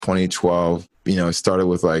2012. It started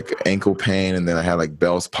with like ankle pain, and then I had like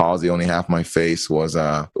Bell's palsy. Only half my face was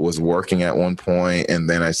working at one point, and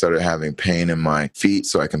then I started having pain in my feet,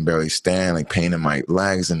 so I can barely stand. Like pain in my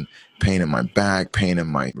legs and pain in my back, pain in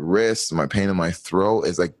my wrists, my pain in my throat.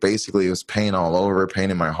 It's like basically it was pain all over,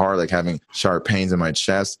 pain in my heart, like having sharp pains in my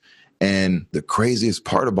chest. And the craziest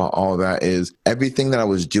part about all of that is everything that I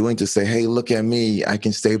was doing to say, hey, look at me, I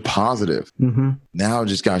can stay positive. Now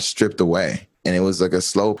just got stripped away. And it was like a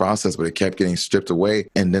slow process, but it kept getting stripped away.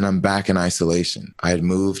 And then I'm back in isolation. I had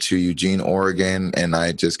moved to Eugene, Oregon, and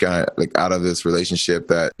I just got like out of this relationship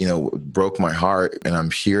that, broke my heart. And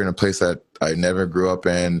I'm here in a place that I never grew up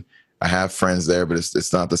in. I have friends there, but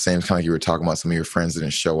it's not the same. It's kind of like you were talking about, some of your friends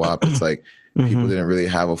didn't show up. It's like people didn't really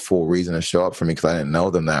have a full reason to show up for me because I didn't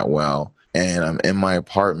know them that well. And I'm in my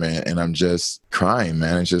apartment and I'm just crying,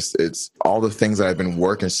 man. It's all the things that I've been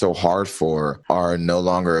working so hard for are no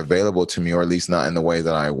longer available to me, or at least not in the way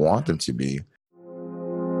that I want them to be.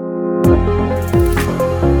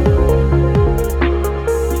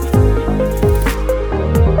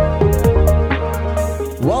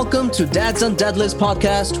 Welcome to Dads and Deadlifts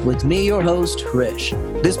podcast with me, your host, Rish.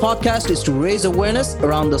 This podcast is to raise awareness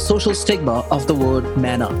around the social stigma of the word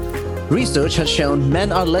man up. Research has shown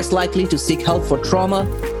men are less likely to seek help for trauma,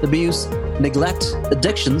 abuse, neglect,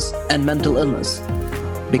 addictions, and mental illness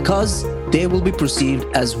because they will be perceived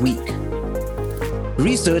as weak.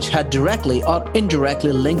 Research had directly or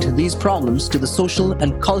indirectly linked these problems to the social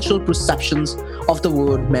and cultural perceptions of the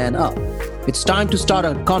word man up. It's time to start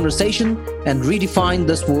a conversation and redefine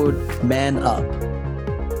this word man up.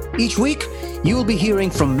 Each week, you will be hearing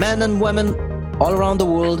from men and women all around the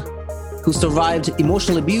world who survived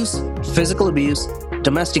emotional abuse, physical abuse,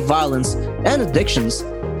 domestic violence, and addictions,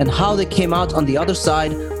 and how they came out on the other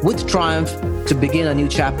side with triumph to begin a new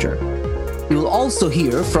chapter. You will also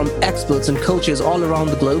hear from experts and coaches all around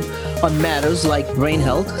the globe on matters like brain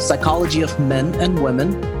health, psychology of men and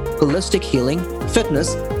women, holistic healing,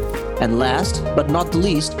 fitness, and last but not the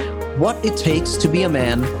least, what it takes to be a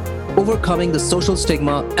man, overcoming the social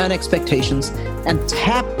stigma and expectations, and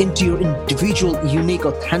tap into your individual unique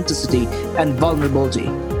authenticity and vulnerability.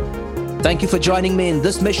 Thank you for joining me in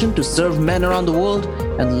this mission to serve men around the world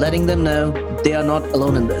and letting them know they are not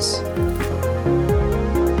alone in this.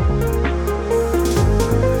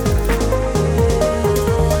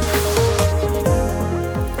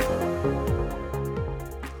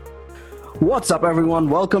 What's up, everyone?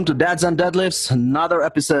 Welcome to Dads and Deadlifts, another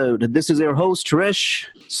episode. This is your host, Rish.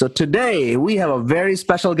 So today we have a very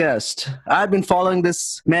special guest. I've been following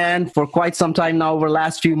this man for quite some time now over the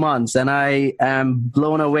last few months, and I am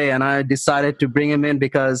blown away, and I decided to bring him in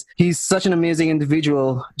because he's such an amazing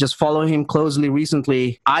individual. Just following him closely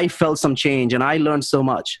recently, I felt some change and I learned so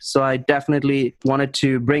much. So I definitely wanted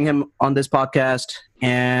to bring him on this podcast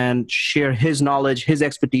and share his knowledge, his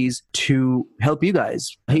expertise to help you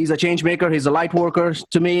guys. He's a change maker. He's a light worker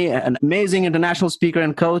to me, an amazing international speaker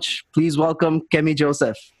and coach. Please welcome Kemi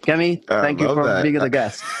Joseph. Kemi, thank you for being the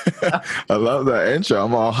guest. I love that intro.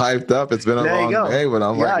 I'm all hyped up. It's been a long day, but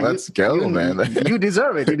I'm let's go, man. You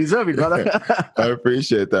deserve it. You deserve it, brother. I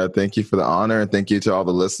appreciate that. Thank you for the honor, and thank you to all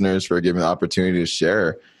the listeners for giving the opportunity to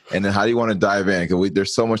share. And then how do you want to dive in? Because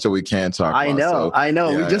there's so much that we can talk about. I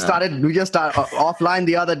know. Yeah, we just started offline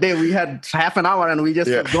the other day. We had half an hour and we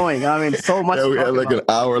just kept going. I mean, so much. Yeah, we had like an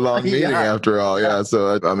hour-long meeting after all. Yeah,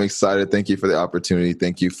 so I'm excited. Thank you for the opportunity.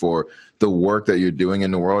 Thank you for the work that you're doing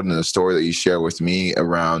in the world and the story that you share with me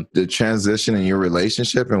around the transition in your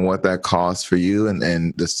relationship and what that costs for you,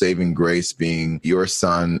 and the saving grace being your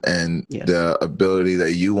son, and the ability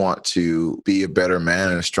that you want to be a better man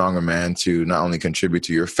and a stronger man to not only contribute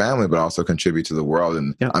to your family, but also contribute to the world.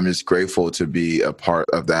 And I'm just grateful to be a part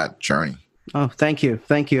of that journey. Oh, thank you.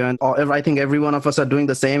 Thank you. And I think every one of us are doing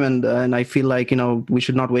the same. And I feel like, we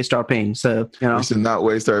should not waste our pain. So, we should not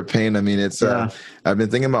waste our pain. I mean, it's, I've been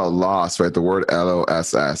thinking about loss, right? The word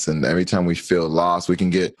LOSS. And every time we feel lost, we can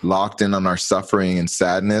get locked in on our suffering and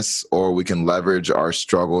sadness, or we can leverage our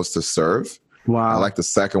struggles to serve. Wow. I like the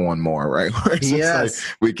second one more, right? Like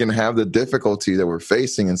we can have the difficulty that we're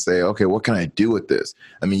facing and say, okay, what can I do with this?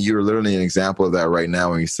 I mean, you're literally an example of that right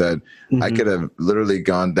now when you said, I could have literally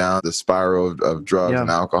gone down the spiral of drugs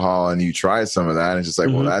and alcohol, and you tried some of that and it's just like,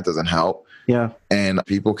 well, that doesn't help. Yeah. And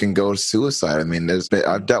people can go to suicide. I mean,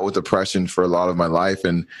 I've dealt with depression for a lot of my life,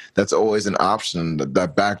 and that's always an option.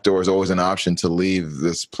 That back door is always an option to leave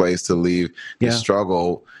this place, to leave the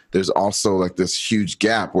struggle. There's also like this huge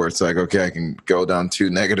gap where it's like, okay, I can go down two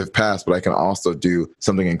negative paths, but I can also do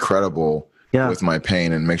something incredible with my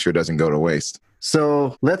pain and make sure it doesn't go to waste.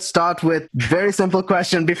 So let's start with very simple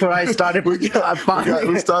question before I started. We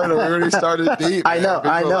already started deep. I know.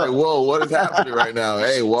 Like, whoa, what is happening right now?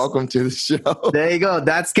 Hey, welcome to the show. There you go.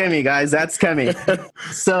 That's Kemi, guys. That's Kemi.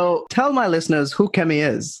 So tell my listeners who Kemi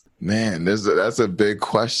is. Man, that's a big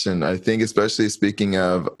question. I think, especially speaking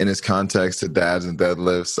of in its context to dads and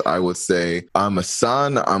deadlifts, I would say I'm a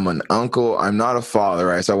son, I'm an uncle, I'm not a father,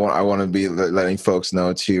 right? So I want to be letting folks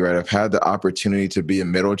know too, right? I've had the opportunity to be a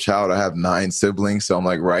middle child. I have 9 siblings, so I'm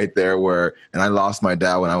like right there and I lost my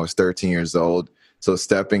dad when I was 13 years old. So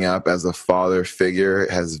stepping up as a father figure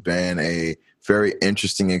has been a very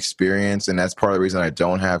interesting experience. And that's part of the reason I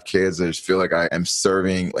don't have kids. I just feel like I am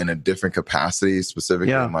serving in a different capacity,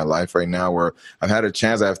 specifically in my life right now, where I've had a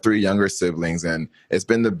chance. I have 3 younger siblings, and it's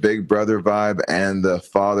been the big brother vibe and the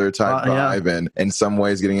father type vibe. And in some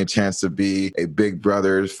ways, getting a chance to be a big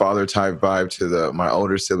brother, father type vibe to my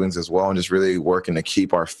older siblings as well. And just really working to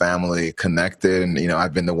keep our family connected. And,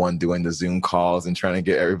 I've been the one doing the Zoom calls and trying to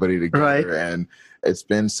get everybody together. Right. And it's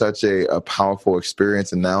been such a powerful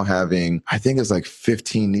experience. And now having, I think it's like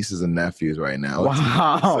 15 nieces and nephews right now.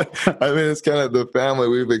 Wow. It's kind of the family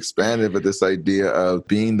we've expanded, but this idea of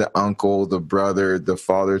being the uncle, the brother, the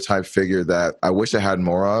father type figure that I wish I had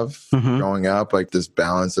more of growing up, like this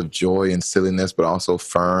balance of joy and silliness, but also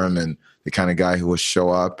firm, and the kind of guy who will show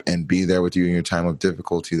up and be there with you in your time of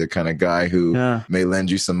difficulty, the kind of guy who may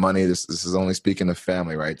lend you some money. This is only speaking of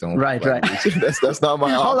family, right? Right. That's not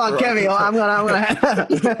my Hold on, Kemi. I'm gonna.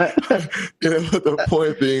 The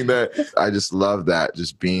point being that I just love that,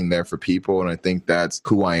 just being there for people. And I think that's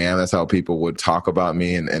who I am. That's how people would talk about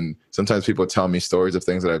me. And sometimes people tell me stories of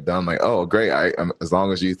things that I've done. I'm like, oh, great. As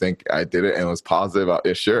long as you think I did it and it was positive,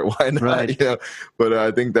 sure, why not? Right. But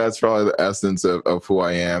I think that's probably the essence of who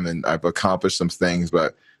I am. And I've accomplished some things,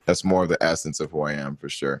 but that's more of the essence of who I am for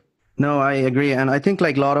sure. No, I agree. And I think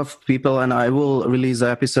like a lot of people, and I will release an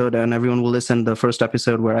episode and everyone will listen to the first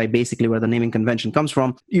episode where the naming convention comes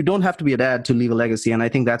from. You don't have to be a dad to leave a legacy. And I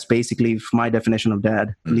think that's basically my definition of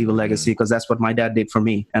dad, leave a legacy, because that's what my dad did for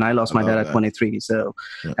me. And I lost my dad at 23. So,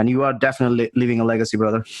 and you are definitely leaving a legacy,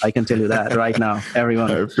 brother. I can tell you that right now, everyone.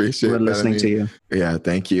 I appreciate that. Listening to you. Yeah,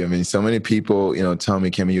 thank you. So many people, tell me,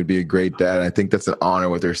 Kemi, you'd be a great dad. And I think that's an honor.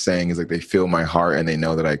 What they're saying is like they feel my heart and they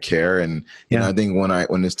know that I care. And I think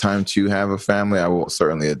when it's time to have a family, I will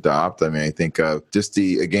certainly adopt. I think of just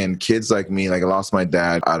kids like me. Like I lost my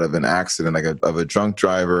dad out of an accident, of a drunk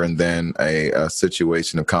driver, and then a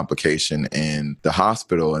situation of complication in the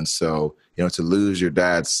hospital. And so, to lose your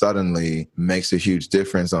dad suddenly makes a huge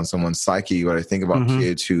difference on someone's psyche. What I think about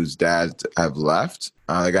kids whose dads have left,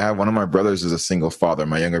 I have one of my brothers is a single father.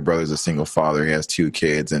 My younger brother is a single father. He has 2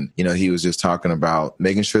 kids. And, he was just talking about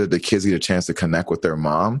making sure that the kids get a chance to connect with their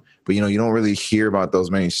mom. But, you don't really hear about those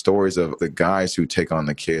many stories of the guys who take on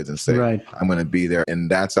the kids and say, I'm going to be there. And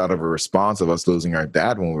that's out of a response of us losing our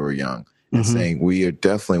dad when we were young. And saying we are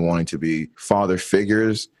definitely wanting to be father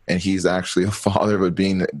figures. And he's actually a father, but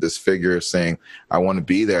being this figure of saying, I want to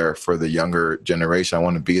be there for the younger generation. I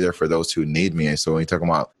want to be there for those who need me. And so when you talk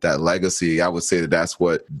about that legacy, I would say that's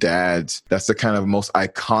what that's the kind of most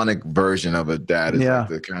iconic version of a dad, is like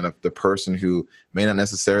the kind of the person who may not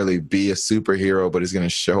necessarily be a superhero, but is going to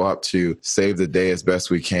show up to save the day as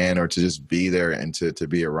best we can, or to just be there and to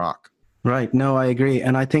be a rock. Right. No, I agree.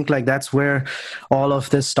 And I think like that's where all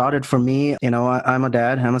of this started for me. I'm a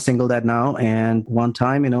dad. I'm a single dad now. And one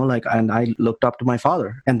time, and I looked up to my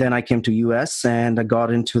father. And then I came to US and I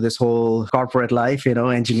got into this whole corporate life,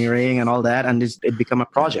 engineering and all that. And it became a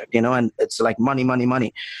project, and it's like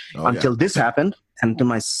money until this happened. And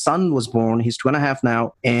my son was born. He's 2.5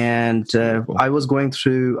 now. And I was going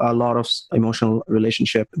through a lot of emotional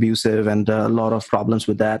relationship, abusive, and a lot of problems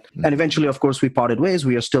with that. And eventually, of course, we parted ways.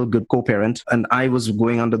 We are still good co-parent. And I was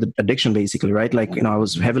going under the addiction, basically, right? I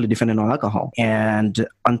was heavily dependent on alcohol. And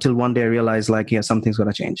until one day I realized something's going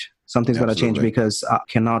to change. Something's going to change because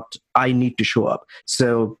I need to show up.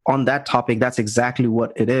 So on that topic, that's exactly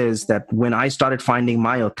what it is, that when I started finding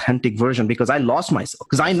my authentic version, because I lost myself,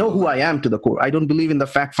 because I know who I am to the core. I don't believe in the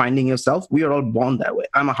fact finding yourself. We are all born that way.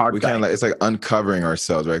 I'm a hard guy. It's like uncovering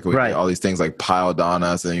ourselves, right? We get all these things like piled on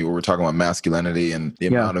us, and we're talking about masculinity and the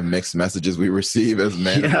amount of mixed messages we receive as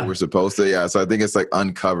men that we're supposed to. Yeah. So I think it's like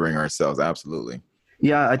uncovering ourselves. Absolutely.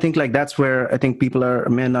 Yeah, I think that's where I think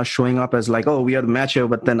men are showing up as we are the macho,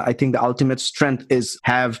 but then I think the ultimate strength is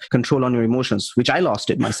have control on your emotions, which I lost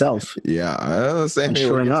it myself. Yeah, same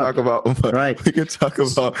thing. We can talk about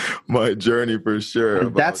my journey for sure.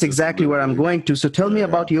 And that's exactly where I'm going to. So tell me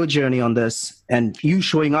about your journey on this and you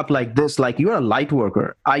showing up like this, like you're a light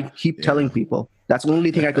worker. I keep telling people That's the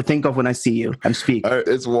only thing I could think of when I see you and speak.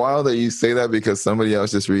 It's wild that you say that because somebody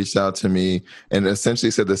else just reached out to me and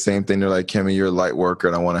essentially said the same thing. They're like, Kimmy, you're a light worker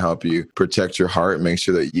and I want to help you protect your heart and make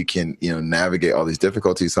sure that you can, navigate all these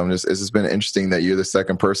difficulties. So it's just been interesting that you're the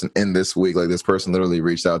second person in this week. Like this person literally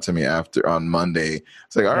reached out to me on Monday.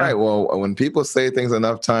 It's like, all right, well, when people say things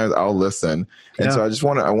enough times, I'll listen. And so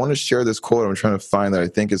I want to share this quote I'm trying to find that I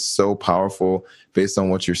think is so powerful based on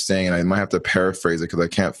what you're saying. And I might have to paraphrase it because I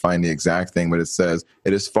can't find the exact thing, but it says,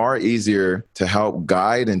 it is far easier to help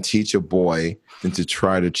guide and teach a boy than to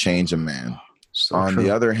try to change a man. So on the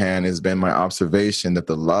other hand, it's been my observation that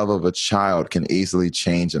the love of a child can easily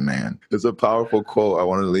change a man. It's a powerful quote. I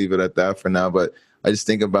want to leave it at that for now, but I just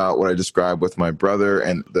think about what I described with my brother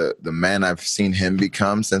and the man I've seen him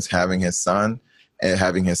become since having his son and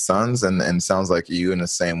having his sons. And sounds like you in the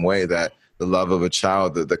same way, that the love of a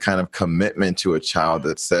child, the kind of commitment to a child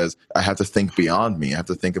that says, I have to think beyond me. I have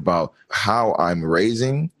to think about how I'm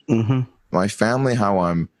raising my family, how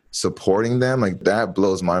I'm supporting them. Like that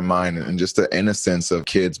blows my mind. And just the innocence of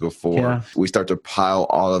kids before we start to pile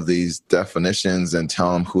all of these definitions and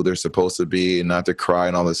tell them who they're supposed to be and not to cry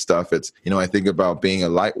and all this stuff. It's, I think about being a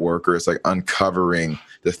light worker. It's like uncovering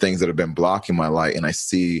the things that have been blocking my light. And I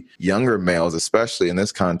see younger males, especially in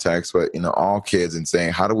this context, but, all kids, and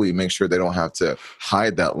saying, how do we make sure they don't have to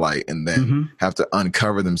hide that light and then have to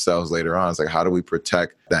uncover themselves later on? It's like, how do we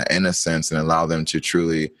protect that innocence and allow them to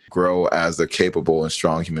truly grow as the capable and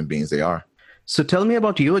strong human beings they are? So tell me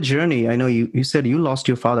about your journey. I know you said you lost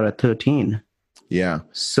your father at 13. Yeah.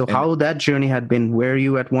 So how that journey had been, where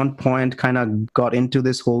you at one point kind of got into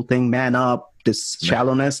this whole thing, man up, this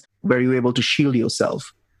shallowness, were you able to shield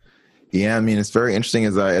yourself? Yeah, it's very interesting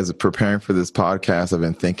as preparing for this podcast, I've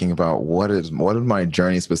been thinking about what is my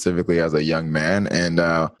journey specifically as a young man, and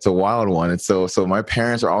it's a wild one. And so my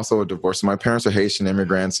parents are also divorced. So my parents are Haitian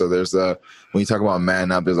immigrants. So there's when you talk about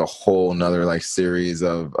man up, there's a whole nother series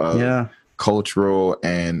of cultural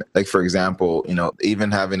and for example, even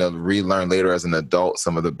having to relearn later as an adult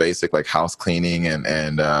some of the basic house cleaning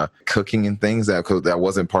and cooking and things that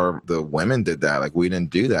wasn't part of the women did that. We didn't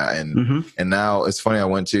do that. And now it's funny. I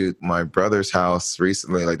went to my brother's house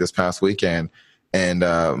recently, this past weekend, and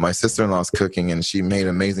my sister-in-law's cooking and she made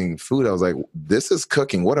amazing food. I was like, this is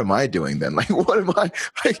cooking. What am I doing then? What am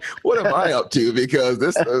I up to? Because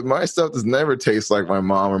this my stuff does never taste like my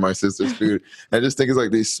mom or my sister's food. I just think it's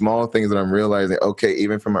these small things that I'm realizing, okay,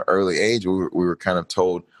 even from an early age, we were kind of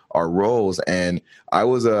told our roles. And I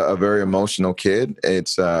was a very emotional kid.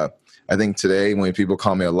 It's I think today when people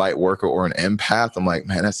call me a light worker or an empath, I'm like,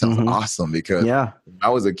 man, that sounds awesome, because when I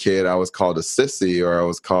was a kid, I was called a sissy, or I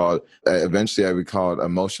was called, eventually I would be called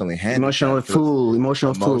emotionally handicapped. Emotional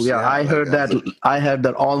fool. Yeah, I heard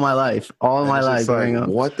that all my life growing up.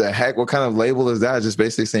 What the heck? What kind of label is that? Just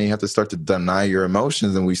basically saying you have to start to deny your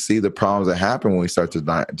emotions. And we see the problems that happen when we start to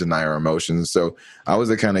deny our emotions. So I was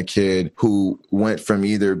the kind of kid who went from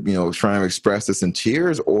either, trying to express this in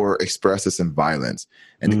tears or express this in violence.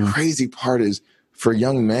 And the crazy part is, for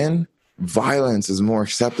young men, violence is more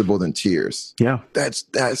acceptable than tears. Yeah. That's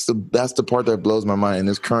the part that blows my mind. In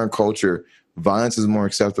this current culture, violence is more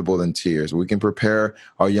acceptable than tears. We can prepare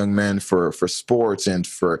our young men for sports and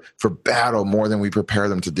for battle more than we prepare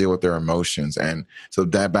them to deal with their emotions. And so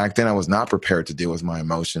that back then I was not prepared to deal with my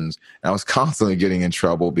emotions. And I was constantly getting in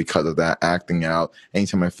trouble because of that, acting out.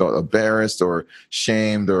 Anytime I felt embarrassed or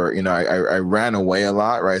shamed, or, I ran away a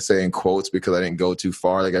lot, right? Say in quotes, because I didn't go too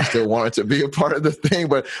far. I still wanted to be a part of the thing,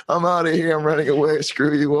 but I'm out of here. I'm running away.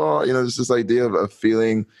 Screw you all. There's this idea of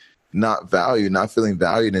feeling not feeling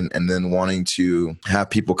valued, and then wanting to have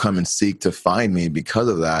people come and seek to find me because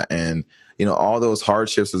of that. And, all those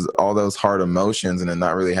hardships, all those hard emotions, and then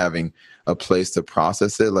not really having a place to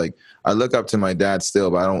process it. I look up to my dad still,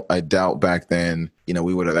 but I doubt back then,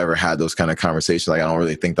 we would have ever had those kind of conversations. I don't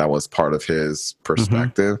really think that was part of his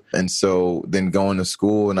perspective. And so then going to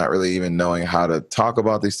school and not really even knowing how to talk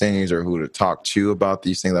about these things or who to talk to about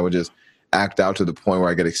these things, I would just act out to the point where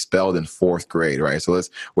I get expelled in 4th grade, right? So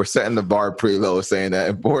we're setting the bar pretty low, saying that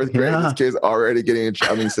in 4th grade, this kid's already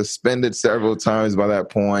getting suspended several times by that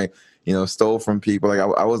point, stole from people.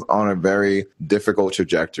 I was on a very difficult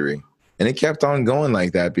trajectory. And it kept on going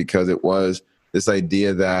like that because it was this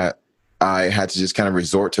idea that I had to just kind of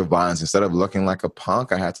resort to violence. Instead of looking like a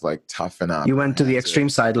punk, I had to toughen up. You went to the extreme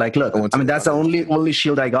side. Look, that's the only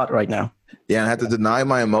shield I got right now. Yeah, I had to deny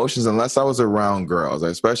my emotions unless I was around girls,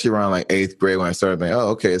 especially around like 8th grade when I started thinking, oh,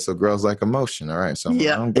 okay, so girls like emotion. All right. So I'm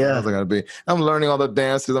Yeah, around yeah. girls. I'm learning all the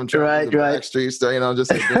dances. I'm trying to do Right, the right. Backstreet stuff,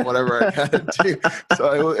 just like doing whatever I got to do.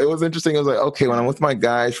 So it was interesting. It was like, okay, when I'm with my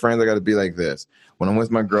guys, friends, I got to be like this. When I'm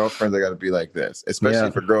with my girlfriends, I got to be like this, especially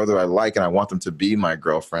Yeah. for girls that I like and I want them to be my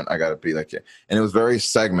girlfriend. I got to be like it. And it was very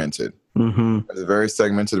segmented. Mm-hmm. It's a very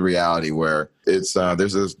segmented reality where it's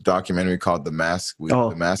there's this documentary called The Mask We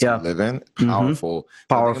Live In. Powerful.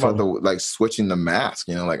 Powerful. Think about like switching the mask,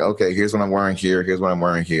 like, okay, here's what I'm wearing here, here's what I'm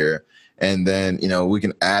wearing here. And then, we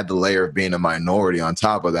can add the layer of being a minority on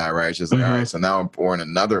top of that, right? It's just like, all right, so now I'm wearing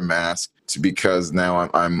another mask because now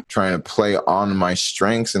I'm trying to play on my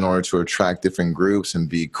strengths in order to attract different groups and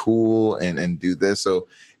be cool and do this. So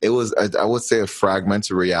it was, I would say, a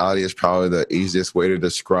fragmented reality is probably the easiest way to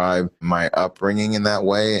describe my upbringing in that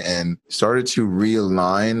way, and started to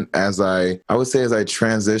realign as I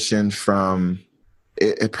transitioned from,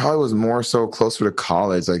 it probably was more so closer to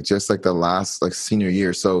college, like just like the last like senior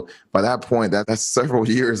year. So by that point, that's several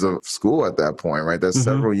years of school at that point, right? That's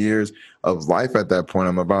several years of life at that point.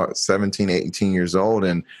 I'm about 17, 18 years old,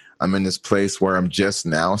 and I'm in this place where I'm just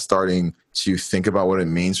now starting to think about what it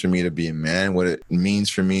means for me to be a man, what it means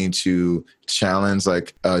for me to challenge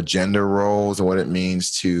like gender roles, and what it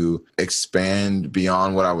means to expand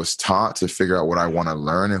beyond what I was taught to figure out what I want to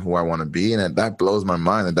learn and who I want to be. And that blows my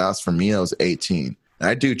mind. And that's for me, I was 18. And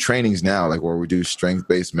I do trainings now, like where we do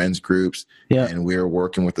strength-based men's groups, and we're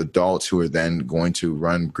working with adults who are then going to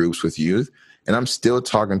run groups with youth. And I'm still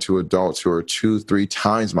talking to adults who are 2-3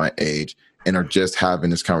 times my age and are just having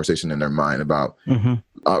this conversation in their mind about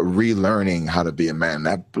relearning how to be a man.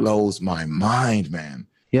 That blows my mind, man.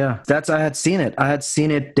 Yeah, I had seen it. I had seen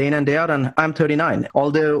it day in and day out, and I'm 39.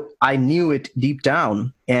 Although I knew it deep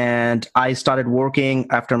down, and I started working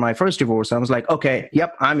after my first divorce. I was like, okay,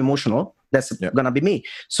 yep, I'm emotional. That's going to be me.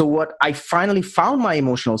 So what I finally found my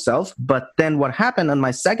emotional self, but then what happened on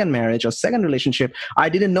my second marriage or second relationship, I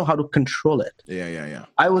didn't know how to control it. Yeah.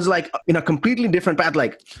 I was like in a completely different path,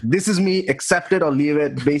 like this is me, accept it or leave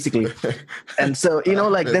it, basically. And so,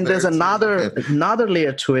 like then there's another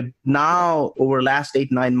layer to it. Now over last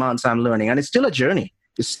 8-9 months, I'm learning, and it's still a journey.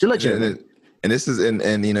 It's still a journey. And this is,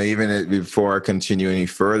 and even before I continue any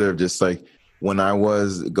further, just like, when I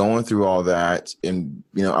was going through all that, and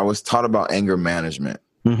I was taught about anger management,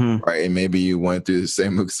 right? And maybe you went through the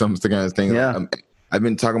same some kind of thing. Yeah. I've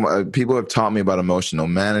been talking about. People have taught me about emotional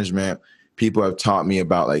management. People have taught me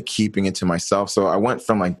about like keeping it to myself. So I went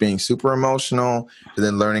from like being super emotional to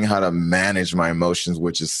then learning how to manage my emotions,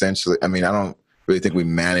 which essentially, I don't really think we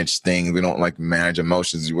manage things. We don't like manage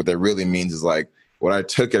emotions. What that really means is like, what I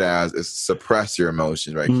took it as is suppress your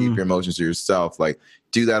emotions, right? Keep your emotions to yourself. Like,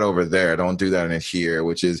 do that over there. Don't do that in here,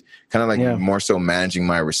 which is kind of like more so managing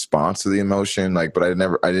my response to the emotion. Like, but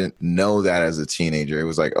I didn't know that as a teenager. It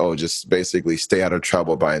was like, oh, just basically stay out of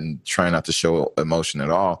trouble by trying not to show emotion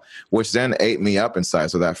at all, which then ate me up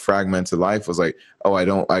inside. So that fragmented life was like, oh,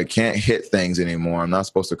 I can't hit things anymore. I'm not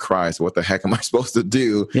supposed to cry. So what the heck am I supposed to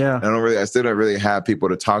do? Yeah. I still don't really have people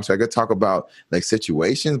to talk to. I could talk about like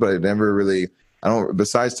situations, but I never really,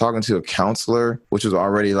 besides talking to a counselor, which was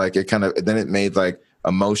already like, then it made like,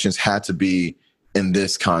 emotions had to be in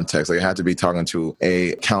this context. Like, I had to be talking to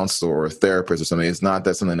a counselor or a therapist or something. It's not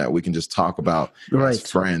that something that we can just talk about as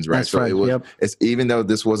friends, right? That's so right. it was, it's, even though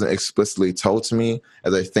this wasn't explicitly told to me,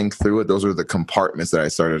 as I think through it, those are the compartments that I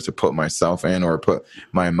started to put myself in or put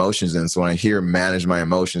my emotions in. So when I hear manage my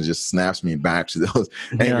emotions, it just snaps me back to those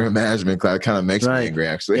anger management class. It kind of makes me angry,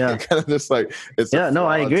 actually. Yeah. It kind of just like, it's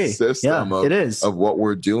I agree. System it is. of what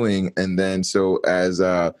we're doing. And then so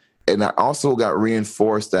and I also got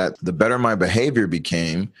reinforced that the better my behavior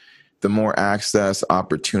became, the more access,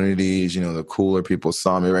 opportunities, the cooler people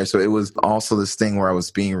saw me, right? So it was also this thing where I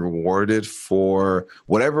was being rewarded for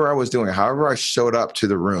whatever I was doing, however I showed up to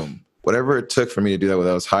the room, whatever it took for me to do that,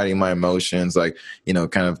 whether I was hiding my emotions, like,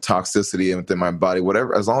 kind of toxicity within my body,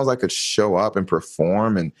 whatever, as long as I could show up and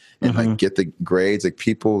perform and like get the grades, like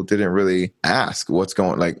people didn't really ask what's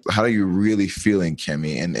going, like, how are you really feeling,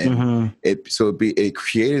 Kimmy? And it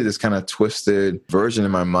created this kind of twisted version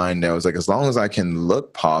in my mind that was like, as long as I can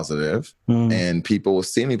look positive and people will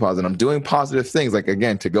see me positive, I'm doing positive things. Like,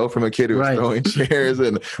 again, to go from a kid who was throwing chairs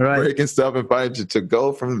and breaking stuff and fighting to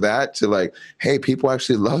go from that to like, hey, people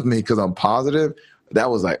actually love me because I'm positive. That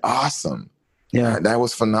was like awesome. Yeah, that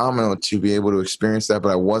was phenomenal to be able to experience that, but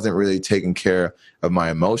I wasn't really taking care of my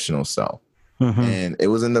emotional self. And it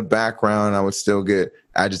was in the background. I would still get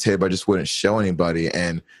agitated, but I just wouldn't show anybody.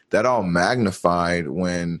 And that all magnified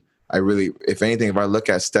when I really, if anything, if I look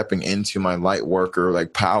at stepping into my light worker,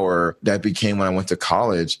 like power, that became when I went to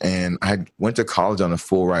college, and I went to college on a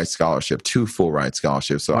full ride scholarship, 2 full ride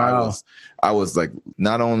scholarships. So Wow. I was like,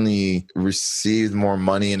 not only received more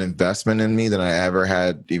money and investment in me than I ever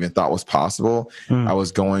had even thought was possible. I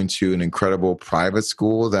was going to an incredible private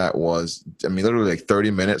school that was, I mean, literally like 30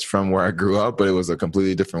 minutes from where I grew up, but it was a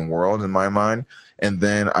completely different world in my mind. And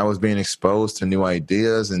then I was being exposed to new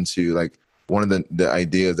ideas, and to like, one of the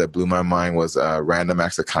ideas that blew my mind was random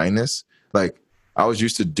acts of kindness. Like, I was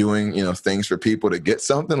used to doing, things for people to get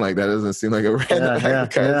something. Like, that doesn't seem like a random act of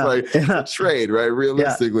kindness. It's like a trade, right?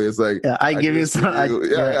 Realistically, it's like, I give you some.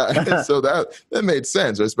 So that made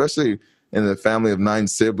sense, especially in the family of 9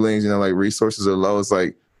 siblings. Like, resources are low. It's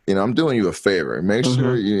like, I'm doing you a favor. Make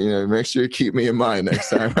sure make sure you keep me in mind next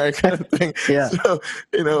time, right? Kind of thing. Yeah. So,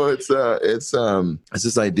 it's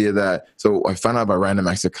this idea that, so I found out about random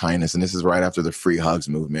acts of kindness, and this is right after the free hugs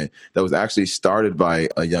movement that was actually started by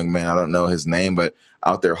a young man. I don't know his name, but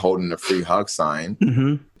out there holding the free hug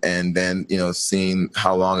sign. And then, seeing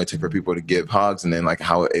how long it took for people to give hugs, and then like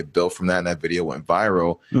how it built from that, and that video went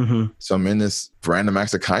viral. So I'm in this random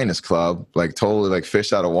acts of kindness club, like totally like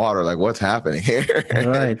fish out of water, like what's happening here?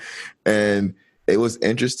 Right. And it was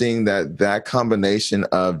interesting that combination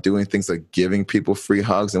of doing things like giving people free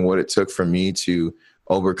hugs, and what it took for me to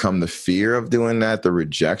overcome the fear of doing that, the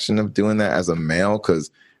rejection of doing that as a male, because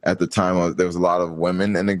at the time, there was a lot of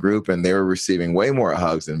women in the group, and they were receiving way more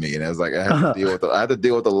hugs than me. And I was like, I had to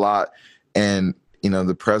deal with a lot. And,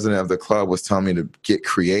 the president of the club was telling me to get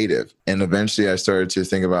creative. And eventually I started to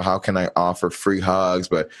think about, how can I offer free hugs,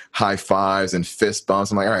 but high fives and fist bumps?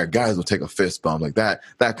 I'm like, all right, guys, we'll take a fist bump. Like that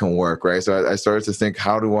can work, right? So I started to think,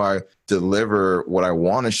 how do I deliver what I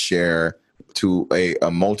want to share to a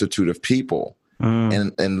multitude of people?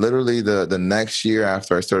 And literally the next year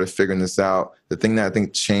after I started figuring this out, the thing that I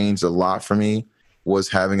think changed a lot for me was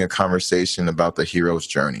having a conversation about the hero's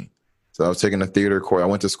journey. So I was taking a theater course. I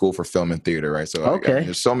went to school for film and theater, right? So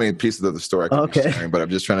there's so many pieces of the story I could be sharing, but I'm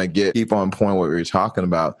just trying to keep on point what we were talking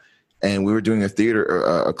about. And we were doing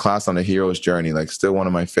a class on the hero's journey, like still one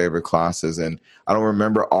of my favorite classes. And I don't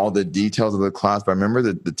remember all the details of the class, but I remember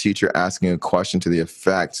the teacher asking a question to the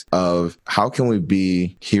effect of, how can we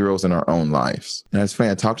be heroes in our own lives? And it's funny,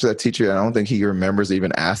 I talked to that teacher. I don't think he remembers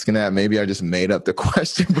even asking that. Maybe I just made up the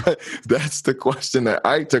question, but that's the question that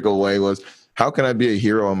I took away was, how can I be a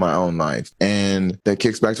hero in my own life? And that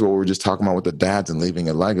kicks back to what we were just talking about with the dads and leaving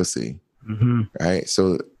a legacy, right?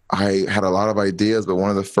 So I had a lot of ideas, but one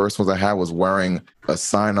of the first ones I had was wearing a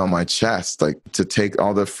sign on my chest, like to take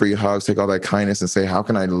all the free hugs, take all that kindness, and say, how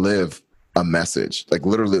can I live a message? Like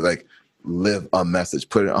literally, like live a message,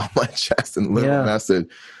 put it on my chest and live a message.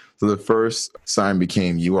 So the first sign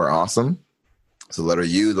became, you are awesome. So letter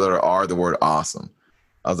U, the letter R, the word awesome.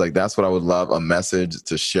 I was like, that's what I would love, a message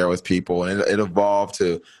to share with people. And it evolved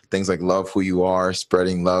to things like love who you are,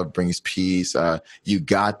 spreading love brings peace. You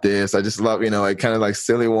got this. I just love, like kind of like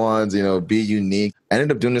silly ones, be unique. I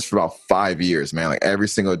ended up doing this for about 5 years, man. Like every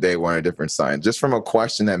single day wearing a different sign, just from a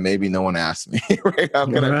question that maybe no one asked me, right? How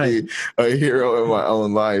can I be a hero in my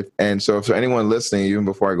own life? And so for anyone listening, even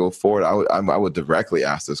before I go forward, I would directly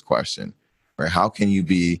ask this question, right? How can you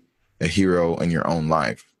be a hero in your own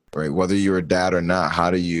life? Right? Whether you're a dad or not,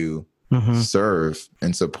 how do you serve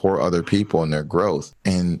and support other people in their growth?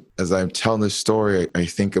 And as I tell this story, I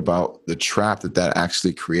think about the trap that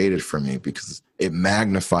actually created for me, because it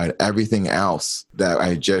magnified everything else that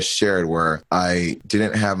I just shared, where I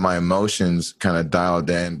didn't have my emotions kind of dialed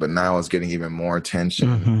in, but now I was getting even more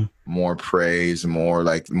attention, more praise,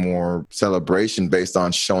 more celebration based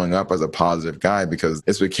on showing up as a positive guy, because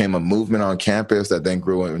this became a movement on campus that then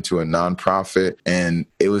grew into a nonprofit. And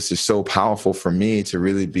it was just so powerful for me to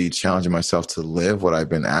really be challenging myself to live what I've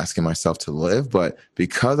been asking myself to live. But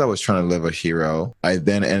because I was trying to live a hero, I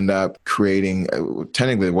then end up creating,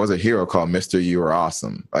 technically it was a hero called Mr. You Are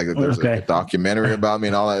Awesome. Like there's a documentary about me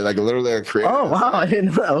and all that. Like literally I created I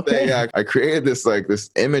didn't know. Okay. I created this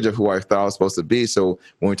image of who I thought I was supposed to be. So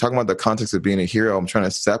when we talk about the context of being a hero, I'm trying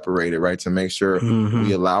to separate it, right? To make sure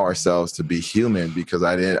we allow ourselves to be human, because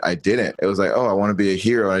I didn't. It was like, oh, I want to be a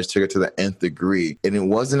hero. And I just took it to the nth degree. And it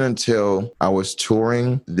wasn't until I was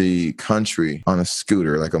touring the country on a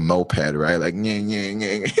scooter, like a moped, right? Like,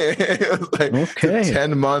 it was like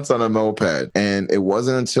 10 months on a moped. And it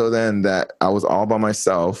wasn't until then that I was all by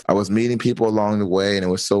myself. I was meeting people along the way, and it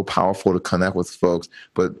was so powerful to connect with folks.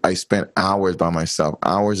 But I spent hours by myself,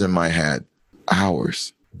 hours in my head,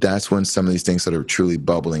 hours. That's when some of these things started truly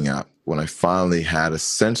bubbling up. when I finally had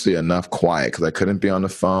essentially enough quiet, because I couldn't be on the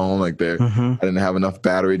phone. Like I didn't have enough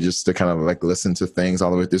battery just to kind of like listen to things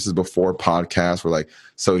all the way. This is before podcasts were like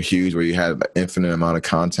so huge, where you had an infinite amount of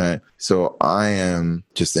content. So I am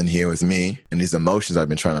just in here with me and these emotions I've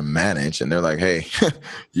been trying to manage. And they're like, hey,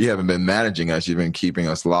 you haven't been managing us. You've been keeping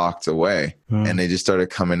us locked away. And they just started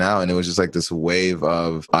coming out. And it was just like this wave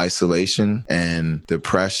of isolation and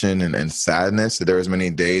depression and sadness. There was many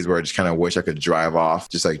days where I just kind of wish I could drive off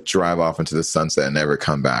into the sunset and never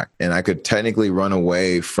come back. And I could technically run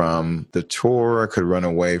away from the tour. I could run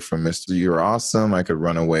away from Mr. You're Awesome. I could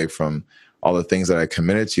run away from all the things that I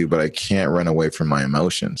committed to, but I can't run away from my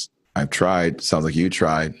emotions. I've tried. Sounds like you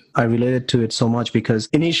tried. I related to it so much because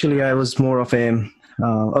initially I was more of a,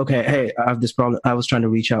 okay, hey, I have this problem. I was trying to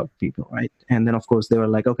reach out to people, right? And then, of course, they were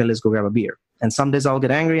like, okay, let's go grab a beer. And some days I'll get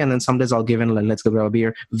angry, and then some days I'll give in, like, let's go grab a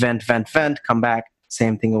beer, vent, come back,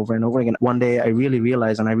 same thing over and over again. One day I really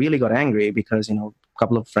realized, and I really got angry because, a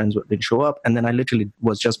couple of friends didn't show up, and then I literally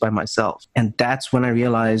was just by myself. And that's when I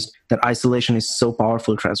realized that isolation is so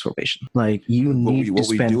powerful transformation. Like, you need to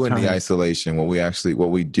spend time. What we do in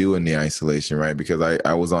the isolation, right? Because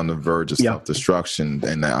I was on the verge of self-destruction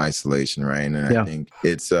in that isolation, right? And I think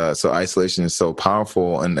it's, so isolation is so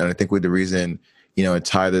powerful. And I think the reason, I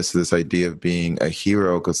tie this to this idea of being a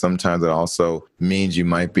hero, because sometimes it also means you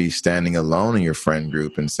might be standing alone in your friend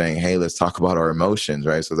group and saying, hey, let's talk about our emotions,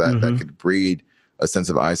 right? So that could breed a sense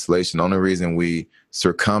of isolation. The only reason we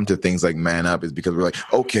succumb to things like Man Up is because we're like,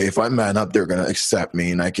 okay, if I man up, they're going to accept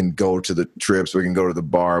me and I can go to the trips, we can go to the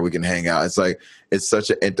bar, we can hang out. It's like, it's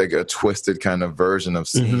such a twisted kind of version of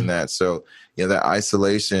seeing that. So, that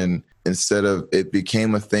isolation, instead of, it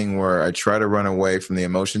became a thing where I try to run away from the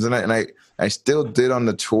emotions. And I still did on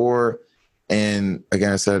the tour. And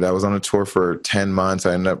again, I said I was on a tour for 10 months.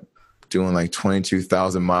 I ended up doing like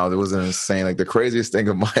 22,000 miles. It was insane. Like the craziest thing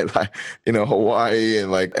of my life, Hawaii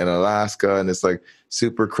and Alaska. And it's like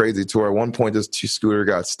super crazy tour. At one point, this scooter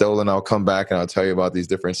got stolen. I'll come back and I'll tell you about these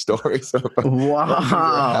different stories. Wow.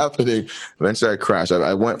 Happening. Eventually I crashed.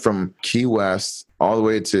 I went from Key West all the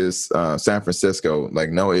way to San Francisco, like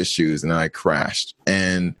no issues. And then I crashed.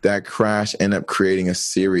 And that crash ended up creating a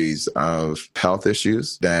series of health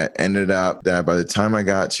issues that ended up that by the time I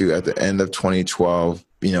got to at the end of 2012,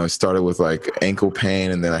 it started with like ankle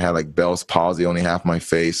pain, and then I had like Bell's palsy. Only half my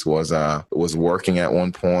face was working at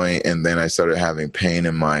one point, and then I started having pain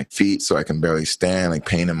in my feet, so I can barely stand. Like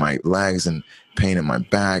pain in my legs and pain in my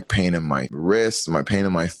back, pain in my wrists, my pain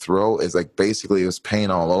in my throat. It's like basically it was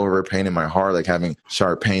pain all over, pain in my heart, like having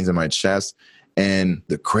sharp pains in my chest. And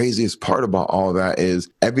the craziest part about all that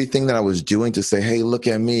is everything that I was doing to say, hey, look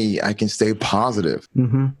at me, I can stay positive.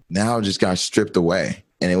 Now it just got stripped away.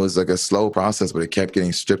 And it was like a slow process, but it kept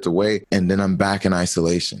getting stripped away. And then I'm back in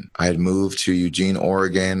isolation. I had moved to Eugene,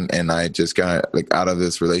 Oregon, and I just got like out of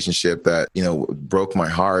this relationship that, broke my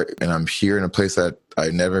heart. And I'm here in a place that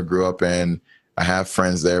I never grew up in. I have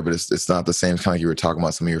friends there, but it's not the same. Kind of like you were talking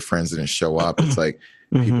about, some of your friends didn't show up. It's like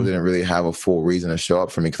people didn't really have a full reason to show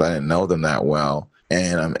up for me because I didn't know them that well.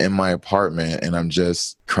 And I'm in my apartment and I'm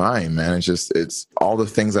just crying, man. It's all the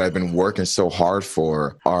things that I've been working so hard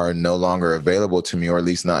for are no longer available to me, or at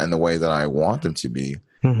least not in the way that I want them to be.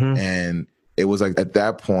 And it was like at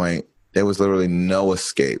that point, there was literally no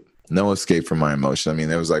escape from my emotion. I mean,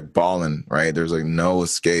 there was like bawling, right? There's like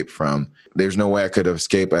there's no way I could have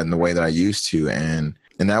escaped in the way that I used to. And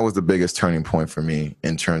that was the biggest turning point for me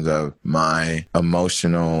in terms of my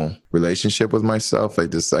emotional relationship with myself.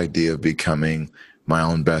 Like this idea of becoming my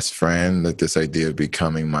own best friend, like this idea of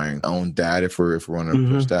becoming my own dad, if we want to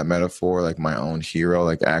push that metaphor, like my own hero,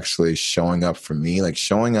 like actually showing up for me, like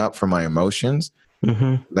showing up for my emotions.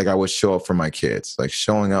 Like I would show up for my kids, like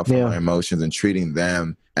showing up for my emotions and treating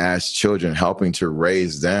them as children, helping to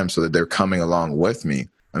raise them so that they're coming along with me.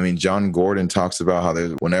 I mean, John Gordon talks about how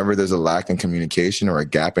whenever there's a lack in communication or a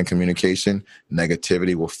gap in communication,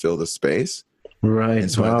 negativity will fill the space. Right. And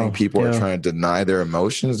so I think people are trying to deny their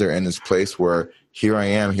emotions. They're in this place where here I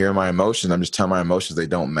am, here are my emotions. I'm just telling my emotions they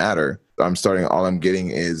don't matter. All I'm getting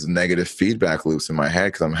is negative feedback loops in my head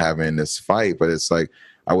because I'm having this fight. But it's like,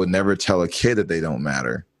 I would never tell a kid that they don't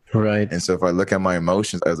matter. Right. And so if I look at my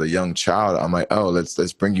emotions as a young child, I'm like, oh,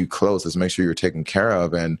 let's bring you close. Let's make sure you're taken care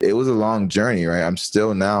of. And it was a long journey, right? I'm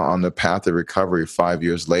still now on the path of recovery 5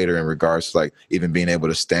 years later in regards to like even being able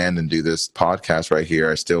to stand and do this podcast right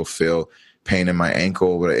here. I still feel pain in my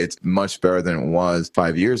ankle, but it's much better than it was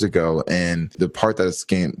 5 years ago. And the part that's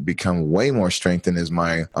become way more strengthened is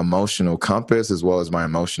my emotional compass as well as my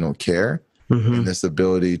emotional care. and this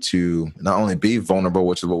ability to not only be vulnerable,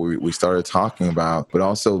 which is what we started talking about, but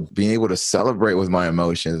also being able to celebrate with my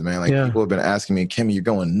emotions, man. Like people have been asking me, Kimmy, you're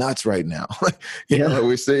going nuts right now. you know, like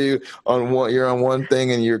we see you you're on one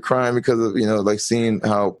thing and you're crying because of, you know, like seeing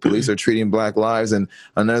how police are treating Black lives. And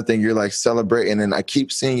another thing, you're like celebrating. And I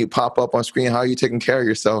keep seeing you pop up on screen. How are you taking care of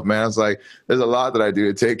yourself, man? It's like, there's a lot that I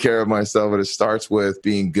do to take care of myself, but it starts with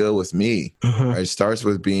being good with me. Right? It starts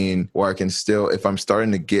with being where I can still, if I'm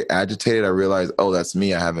starting to get agitated, I realize, oh, that's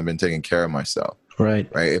me. I haven't been taking care of myself. Right.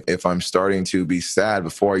 If I'm starting to be sad,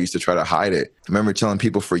 before I used to try to hide it. I remember telling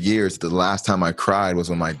people for years that the last time I cried was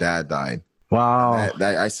when my dad died. Wow.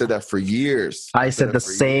 I said that for years. I said the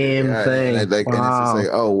same thing. And it's just like,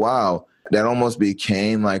 oh, wow. That almost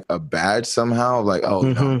became like a badge somehow. Like, oh,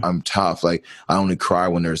 no, I'm tough. Like, I only cry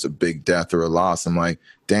when there's a big death or a loss. I'm like,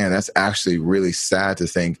 damn, that's actually really sad to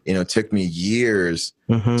think. You know, it took me years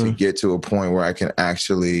to get to a point where I can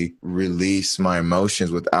actually release my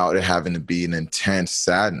emotions without it having to be an intense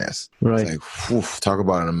sadness. Right. It's like, whew, talk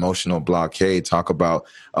about an emotional blockade. Talk about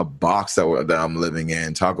a box that I'm living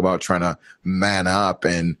in. Talk about trying to man up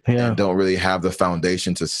and don't really have the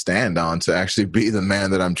foundation to stand on to actually be the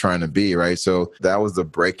man that I'm trying to be. Right. So that was the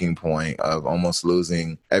breaking point of almost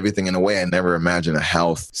losing everything. In a way I never imagined a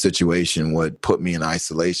health situation would put me in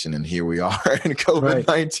isolation. And here we are in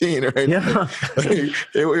COVID-19. Right. Yeah.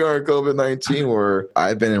 Here we are in COVID-19, where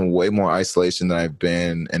I've been in way more isolation than I've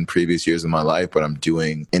been in previous years of my life, but I'm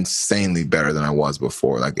doing insanely better than I was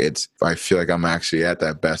before. Like I feel like I'm actually at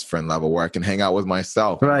that best friend level where I can hang out with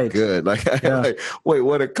myself. Right. Good. Like, wait,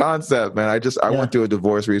 what a concept, man. I went through a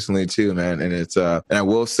divorce recently too, man. And it's, and I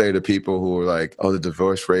will say to people who are like, oh, the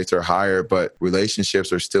divorce rates are higher, but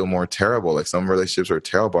relationships are still more terrible. Like some relationships are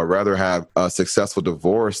terrible. I'd rather have a successful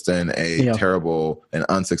divorce than a terrible and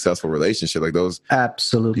unsuccessful relationship. Like those,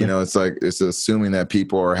 absolutely. You know, it's like, it's assuming that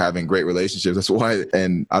people are having great relationships. That's why,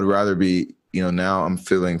 and I'd rather be, you know, now I'm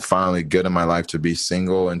feeling finally good in my life to be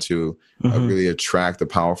single and to really attract a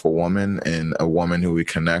powerful woman and a woman who we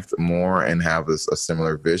connect more and have a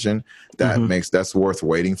similar vision. That's worth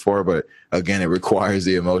waiting for. But again, it requires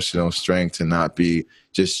the emotional strength to not be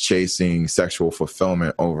just chasing sexual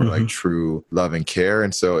fulfillment over like true love and care.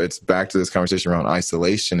 And so it's back to this conversation around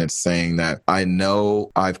isolation. It's saying that I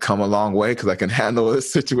know I've come a long way because I can handle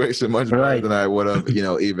this situation much better than I would have, you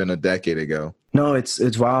know, even a decade ago. No, it's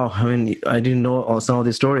wow. I mean, I didn't know all some of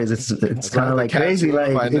these stories. It's kind of like crazy.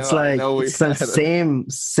 Like it's like it's the same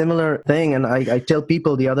similar thing. And I tell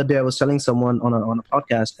people the other day I was telling someone on a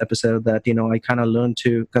podcast episode that, you know, I kind of learned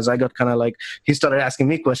to, because I got kind of like, he started asking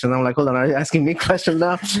me questions. I'm like, hold on, are you asking me questions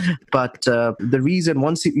now? But the reason,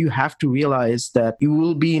 once you have to realize that you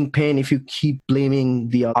will be in pain if you keep blaming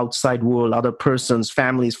the outside world, other persons,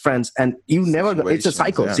 families, friends, and you never. It's a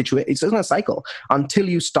cycle situation. It's a cycle until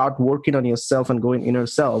you start working on yourself and going inner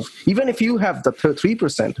self. Even if you have the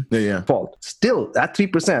 3% fault, still that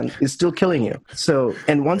 3% is still killing you. So,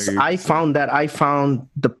 and once I found that, I found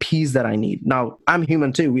the peace that I need. Now I'm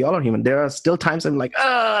human too. We all are human. There are still times I'm like,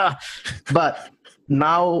 but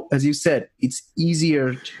now, as you said, it's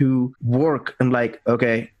easier to work and like,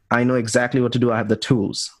 okay, I know exactly what to do. I have the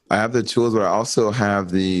tools. I have the tools, but I also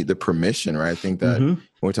have the permission, right? I think that when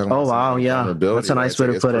we're talking about that's a nice way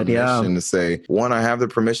to put it. Yeah. To say, one, I have the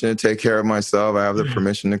permission to take care of myself. I have the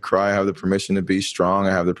permission to cry. I have the permission to be strong.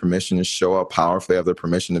 I have the permission to show up powerfully. I have the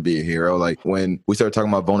permission to be a hero. Like when we start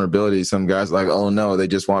talking about vulnerability, some guys are like, oh no, they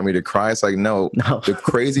just want me to cry. It's like, no. The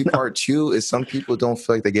crazy part too is some people don't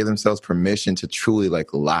feel like they give themselves permission to truly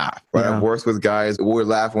like laugh. Right? I've worked with guys, we're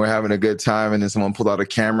laughing, we're having a good time, and then someone pulled out a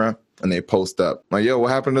camera and they post up like, yo,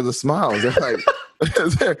 what happened to the smiles?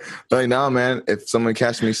 They're like, nah, man, if someone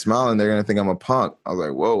catches me smiling, they're going to think I'm a punk. I was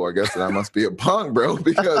like, whoa, I guess that I must be a punk, bro,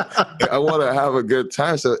 because I want to have a good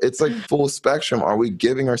time. So it's like full spectrum. Are we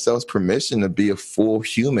giving ourselves permission to be a full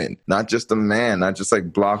human, not just a man, not just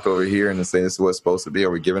like block over here and say this is what it's supposed to be?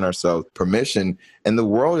 Are we giving ourselves permission? And the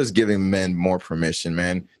world is giving men more permission,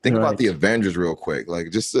 man. Think about the Avengers real quick.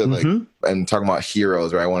 Like just to, like, and talking about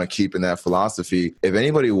heroes, right? I want to keep in that philosophy. If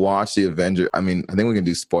anybody watched the Avengers, I mean, I think we can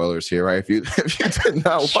do spoilers here, right? If you did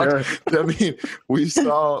not watch, I mean, we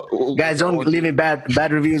saw. Guys, don't leave me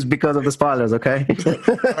bad reviews because of the spoilers, okay?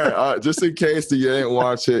 All right, just in case you didn't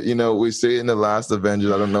watch it, you know, we see in the last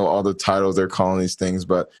Avengers, I don't know all the titles they're calling these things,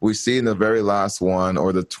 but we see in the very last one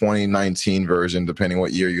or the 2019 version, depending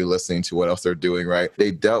what year you're listening to, what else they're doing, right?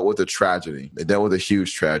 They dealt with a tragedy. They dealt with a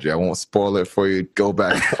huge tragedy. I won't spoil it for you. Go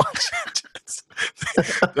back and watch it.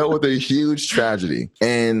 Dealt with a huge tragedy.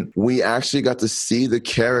 And we actually got to see the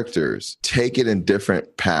characters take it in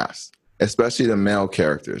different paths. especially the male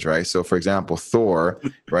characters, right? So for example, Thor,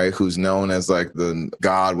 right, who's known as like the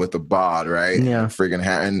god with the bod, right? Yeah. Freaking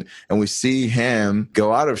and we see him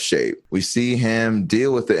go out of shape. We see him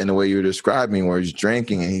deal with it in the way you're describing, where he's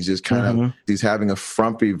drinking and he's just kind of, he's having a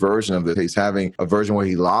frumpy version of it. He's having a version where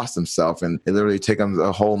he lost himself, and it literally took him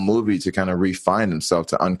a whole movie to kind of refine himself,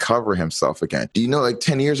 to uncover himself again. Do you know, like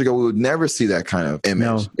 10 years ago, we would never see that kind of image.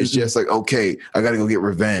 No. It's just like, okay, I got to go get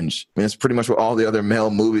revenge. I mean, it's pretty much what all the other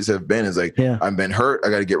male movies have been. Is like, I've been hurt, I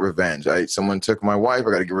got to get revenge. Someone took my wife,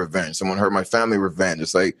 I got to get revenge. Someone hurt my family, revenge.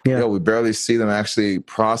 It's like, we barely see them actually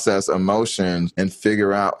process emotions and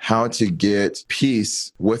figure out how to get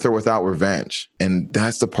peace with or without revenge. And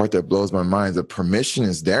that's the part that blows my mind. The permission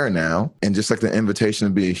is there now. And just like the invitation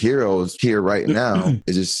to be a hero is here right now,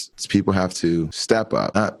 it's just people have to step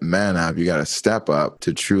up, not man up. You got to step up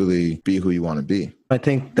to truly be who you want to be. I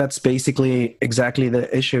think that's basically exactly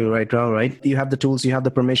the issue right now, right? You have the tools, you have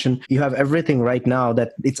the permission, you have everything right now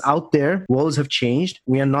that it's out there. Worlds have changed.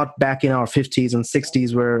 We are not back in our 50s and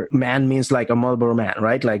 60s where man means like a Marlboro man,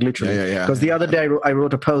 right? Like literally. Because the other day I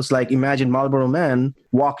wrote a post like, imagine Marlboro man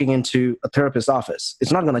walking into a therapist's office.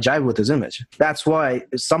 It's not going to jive with his image. That's why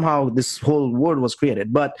somehow this whole word was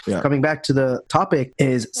created. But coming back to the topic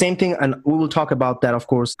is same thing. And we will talk about that, of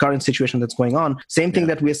course, current situation that's going on. Same thing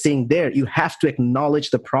that we're seeing there. You have to acknowledge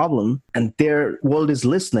the problem, and their world is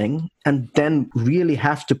listening, and then really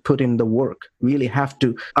have to put in the work, really have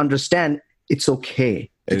to understand it's okay.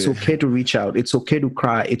 It's okay to reach out. It's okay to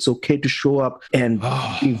cry. It's okay to show up and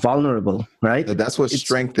be vulnerable, right? That's what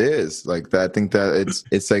strength is. Like that, I think that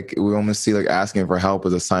it's like we almost see like asking for help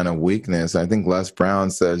as a sign of weakness. I think Les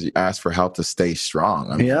Brown says you ask for help to stay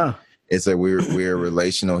strong. I mean, it's like we're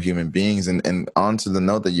relational human beings. And on to the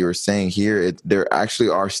note that you were saying here, there actually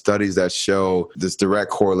are studies that show this direct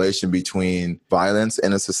correlation between violence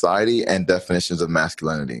in a society and definitions of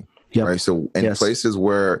masculinity. Right. So in places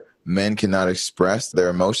where men cannot express their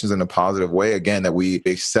emotions in a positive way, again, that we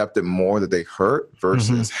accept it more that they hurt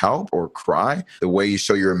versus help or cry. The way you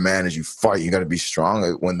show you're a man is you fight. You got to be strong.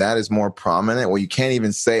 When that is more prominent, when you can't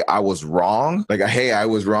even say I was wrong, like, hey, I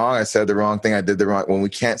was wrong. I said the wrong thing. I did the wrong. When we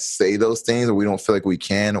can't say those things, or we don't feel like we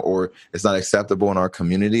can, or it's not acceptable in our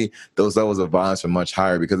community, those levels of violence are much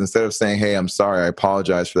higher, because instead of saying, hey, I'm sorry, I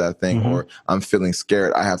apologize for that thing, or I'm feeling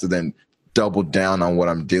scared, I have to then double down on what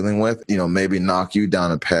I'm dealing with, maybe knock you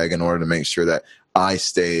down a peg in order to make sure that I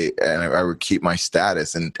stay and I would keep my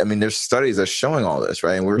status. And I mean, there's studies that's showing all this,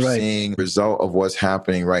 right? And we're seeing the result of what's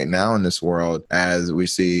happening right now in this world as we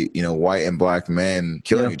see, white and black men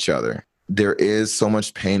killing each other. There is so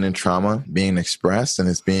much pain and trauma being expressed, and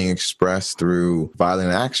it's being expressed through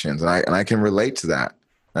violent actions. And I can relate to that.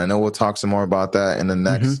 I know we'll talk some more about that in the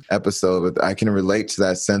next episode, but I can relate to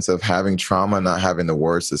that sense of having trauma, not having the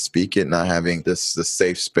words to speak it, not having the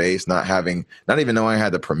safe space, not even knowing I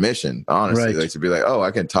had the permission, honestly, like to be like, oh,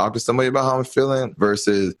 I can talk to somebody about how I'm feeling,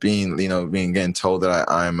 versus being getting told that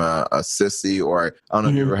I'm a sissy, or I don't know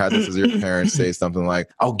if you ever had this as your parents say something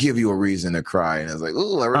like, I'll give you a reason to cry. And it's like,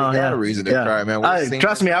 oh, I already got a reason to cry, man.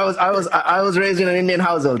 Trust me, I was raised in an Indian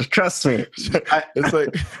household. Trust me. It's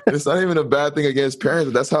like, it's not even a bad thing against parents,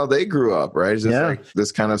 but that's how they grew up, right? It's just like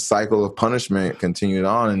this kind of cycle of punishment continued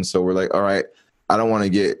on. And so we're like, all right, I don't want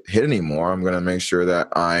to get hit anymore. I'm going to make sure that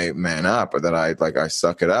I man up, or that I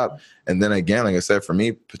suck it up. And then again, like I said, for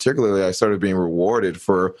me particularly, I started being rewarded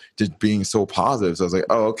for just being so positive. So I was like,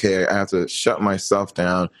 oh, okay, I have to shut myself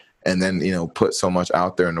down and then, put so much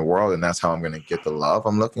out there in the world. And that's how I'm going to get the love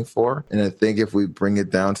I'm looking for. And I think if we bring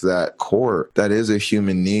it down to that core, that is a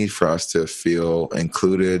human need for us to feel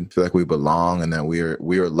included, feel like we belong, and that we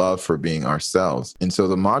are loved for being ourselves. And so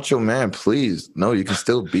the macho man, please, no, you can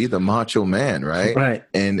still be the macho man, right? Right.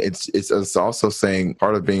 And it's also saying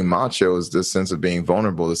part of being macho is the sense of being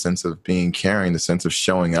vulnerable, the sense of being caring, the sense of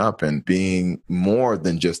showing up and being more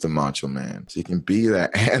than just a macho man. So you can be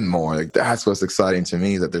that and more. Like, that's what's exciting to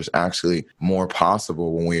me, that there's actually more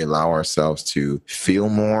possible when we allow ourselves to feel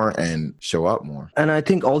more and show up more. And I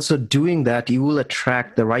think also doing that, you will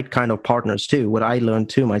attract the right kind of partners too, what I learned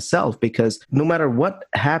too myself, because no matter what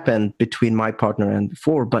happened between my partner and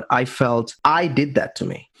before, but I felt I did that to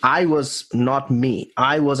me. I was not me.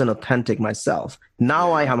 I wasn't authentic myself.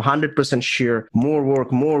 Now I am 100% sure more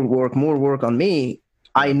work on me.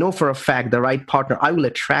 I know for a fact the right partner, I will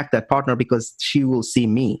attract that partner because she will see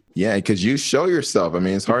me. Yeah, because you show yourself. I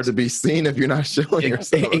mean, it's hard to be seen if you're not showing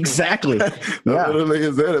yourself. Exactly. That literally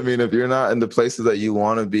is it. I mean, if you're not in the places that you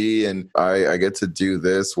want to be, and I get to do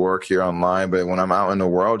this work here online, but when I'm out in the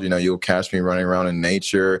world, you'll catch me running around in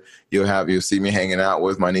nature. You'll see me hanging out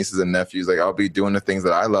with my nieces and nephews. Like, I'll be doing the things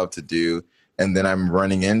that I love to do. And then I'm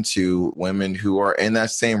running into women who are in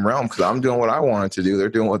that same realm because I'm doing what I wanted to do. They're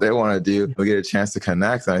doing what they want to do. We get a chance to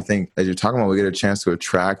connect. And I think, as you're talking about, we get a chance to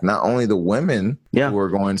attract not only the women who are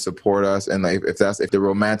going to support us, and like if the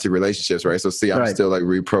romantic relationships, right? So see, I'm still like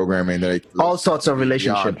reprogramming all sorts of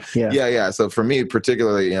relationships. Yeah. So for me,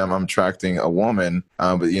 particularly, I'm attracting a woman,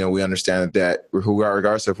 but we understand that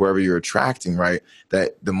regardless of whoever you're attracting, right?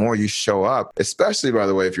 That the more you show up, especially by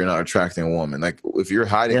the way, if you're not attracting a woman, like if you're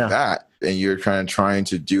hiding that and you're trying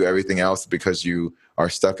to do everything else because you are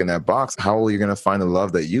stuck in that box, how are you going to find the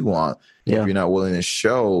love that you want if you're not willing to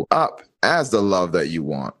show up as the love that you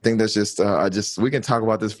want? I think that's just, we can talk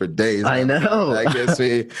about this for days. I know. That gets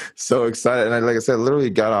me so excited. And like I said,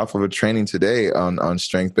 literally got off of a training today on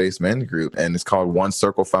Strength-Based Men Group, and it's called One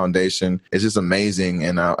Circle Foundation. It's just amazing.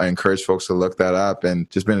 And I encourage folks to look that up, and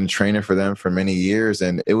just been a trainer for them for many years.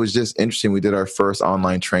 And it was just interesting. We did our first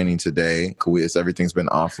online training today. Everything's been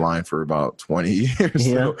offline for about 20 years.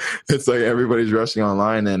 So it's like everybody's rushing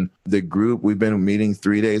online, and the group, we've been meeting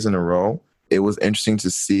 3 days in a row. It was interesting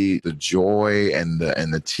to see the joy and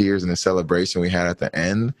the tears and the celebration we had at the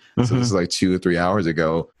end. So this is like 2 or 3 hours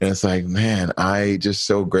ago. And it's like, man, I just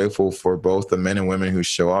so grateful for both the men and women who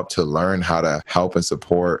show up to learn how to help and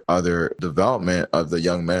support other development of the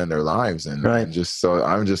young men in their lives. And just so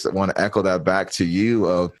I just want to echo that back to you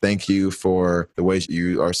of thank you for the way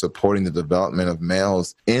you are supporting the development of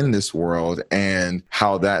males in this world, and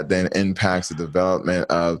how that then impacts the development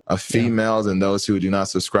of females and those who do not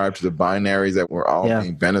subscribe to the binary, that we're all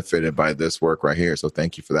being benefited by this work right here. So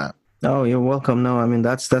thank you for that. Oh, you're welcome. No, I mean,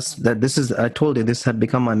 this is, I told you, this had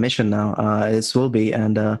become my mission now. It will be,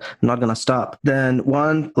 and I'm not going to stop. Then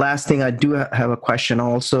one last thing, I do have a question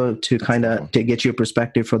also to kind of to get your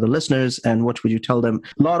perspective for the listeners. And what would you tell them?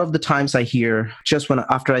 A lot of the times I hear, just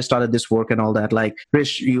after I started this work and all that, like,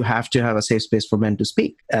 Rish, you have to have a safe space for men to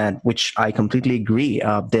speak, and which I completely agree.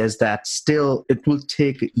 There's that still, it will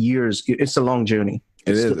take years. It's a long journey.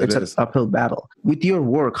 It's an uphill battle. With your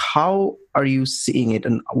work, how are you seeing it,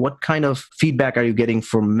 and what kind of feedback are you getting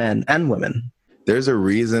from men and women? There's a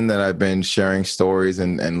reason that I've been sharing stories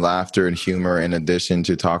and laughter and humor in addition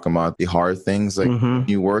to talking about the hard things. Like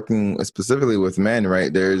you working specifically with men, right?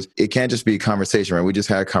 It can't just be a conversation, right? We just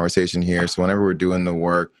had a conversation here. So whenever we're doing the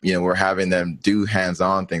work, we're having them do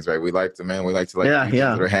hands-on things, right? We like to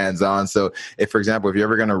do hands-on. So if, for example, if you're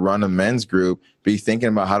ever going to run a men's group, be thinking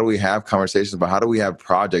about how do we have conversations about how do we have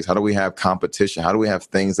projects, how do we have competition, how do we have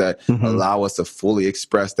things that allow us to fully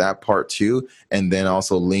express that part too, and then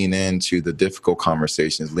also lean into the difficult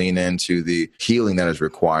conversations, lean into the healing that is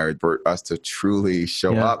required for us to truly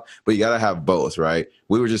show up. But you got to have both, right?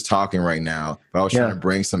 We were just talking right now, but I was trying to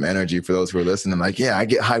bring some energy for those who are listening. Like, I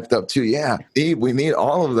get hyped up too. Yeah, we need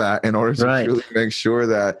all of that in order to truly make sure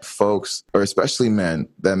that folks, or especially men,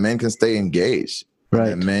 that men can stay engaged.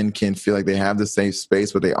 Right. And men can feel like they have the safe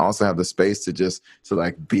space, but they also have the space to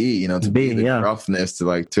be, the roughness,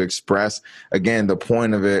 to express. Again, the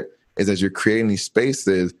point of it is, as you're creating these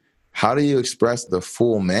spaces, how do you express the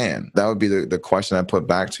full man? That would be the question I put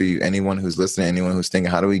back to you. Anyone who's listening, anyone who's thinking,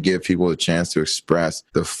 how do we give people a chance to express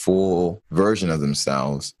the full version of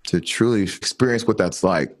themselves, to truly experience what that's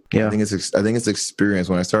like? Yeah. I think it's experience.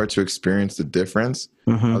 When I started to experience the difference,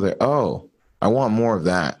 I was like, oh, I want more of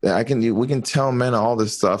that. We can tell men all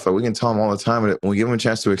this stuff, we can tell them all the time, but when we give them a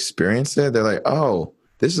chance to experience it, they're like, oh,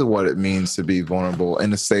 this is what it means to be vulnerable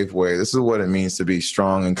in a safe way. This is what it means to be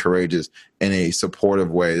strong and courageous in a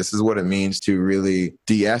supportive way. This is what it means to really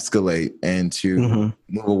de-escalate and to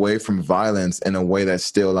move away from violence in a way that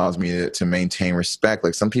still allows me to maintain respect.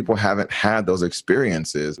 Like, some people haven't had those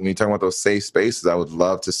experiences. When you talk about those safe spaces, I would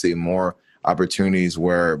love to see more opportunities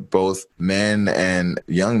where both men and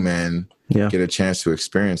young men get a chance to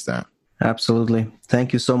experience that. Absolutely.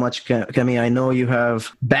 Thank you so much, Kemi. I know you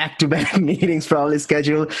have back-to-back meetings probably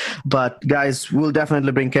scheduled, but guys, we'll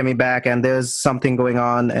definitely bring Kemi back. And there's something going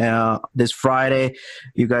on this Friday.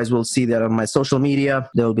 You guys will see that on my social media.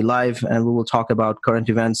 They'll be live, and we will talk about current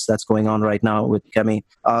events that's going on right now with Kemi.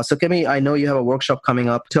 So Kemi, I know you have a workshop coming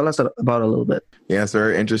up. Tell us about it a little bit. Yeah, it's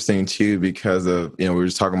very interesting too, because of, we were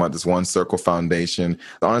just talking about this One Circle Foundation.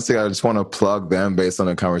 Honestly, I just want to plug them based on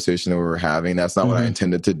the conversation that we were having. That's not what I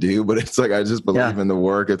intended to do, but it's like, I just believe in the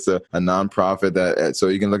work. It's a nonprofit so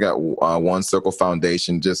you can look at One Circle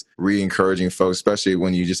Foundation, just re-encouraging folks, especially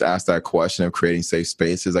when you just ask that question of creating safe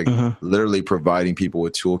spaces, like literally providing people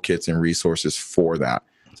with toolkits and resources for that.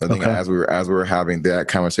 I think as we were having that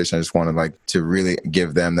conversation, I just wanted like to really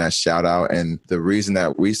give them that shout out. And the reason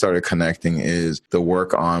that we started connecting is the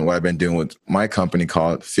work on what I've been doing with my company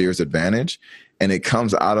called Fears Advantage. And it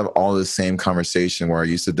comes out of all the same conversation where I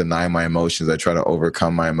used to deny my emotions. I try to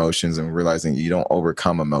overcome my emotions and realizing you don't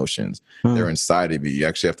overcome emotions. They're inside of you. You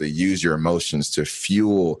actually have to use your emotions to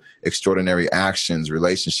fuel extraordinary actions,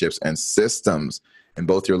 relationships, and systems in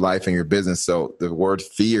both your life and your business. So the word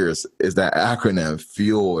fears is that acronym: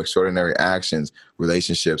 fuel extraordinary actions,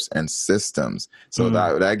 relationships, and systems. So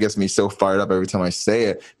that gets me so fired up every time I say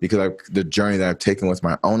it, because the journey that I've taken with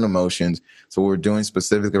my own emotions. So what we're doing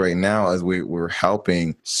specifically right now is we're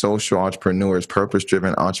helping social entrepreneurs,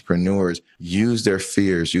 purpose-driven entrepreneurs use their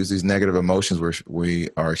fears, use these negative emotions we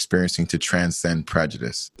are experiencing to transcend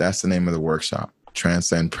prejudice. That's the name of the workshop,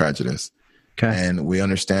 Transcend Prejudice. Okay. And we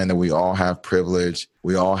understand that we all have privilege.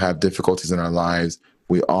 We all have difficulties in our lives.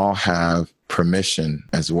 We all have permission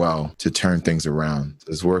as well to turn things around.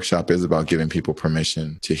 This workshop is about giving people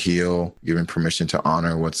permission to heal, giving permission to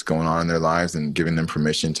honor what's going on in their lives, and giving them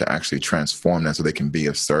permission to actually transform that so they can be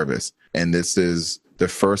of service. And this is the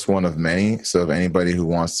first one of many. So if anybody who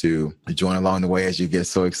wants to join along the way, as you get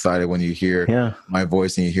so excited when you hear my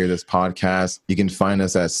voice and you hear this podcast, you can find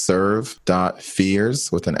us at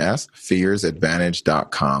serve.fears with an S,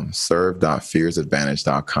 fearsadvantage.com,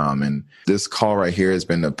 serve.fearsadvantage.com. And this call right here has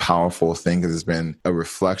been a powerful thing because it's been a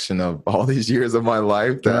reflection of all these years of my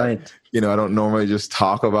life that, I don't normally just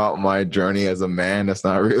talk about my journey as a man. That's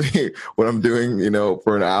not really what I'm doing,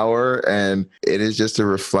 for an hour. And it is just a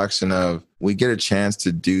reflection of, we get a chance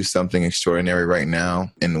to do something extraordinary right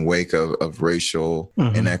now in the wake of racial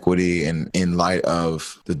inequity and in light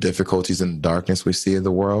of the difficulties and darkness we see in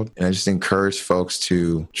the world. And I just encourage folks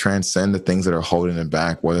to transcend the things that are holding them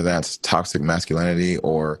back, whether that's toxic masculinity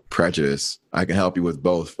or prejudice. I can help you with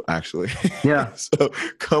both, actually. Yeah. So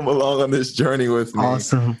come along on this journey with me.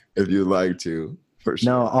 Awesome. If you'd like to. For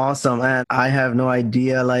sure. No, awesome. And I have no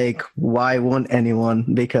idea, why won't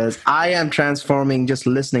anyone? Because I am transforming just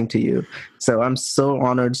listening to you. So I'm so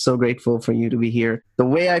honored, so grateful for you to be here. The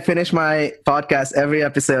way I finish my podcast every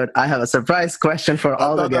episode, I have a surprise question for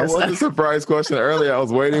all the guests. That was a surprise question earlier. I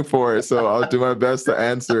was waiting for it. So I'll do my best to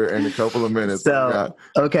answer in a couple of minutes. So,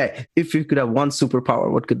 okay. If you could have one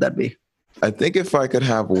superpower, what could that be? I think if I could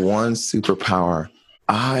have one superpower,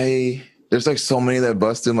 there's so many that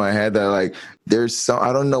bust through my head that I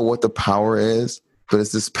don't know what the power is, but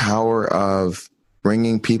it's this power of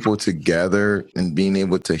bringing people together and being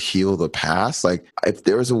able to heal the past. If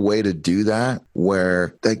there's a way to do that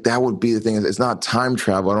where that would be the thing. It's not time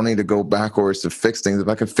travel. I don't need to go backwards to fix things. If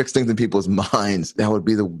I can fix things in people's minds, that would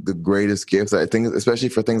be the greatest gift. I think, especially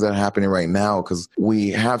for things that are happening right now, because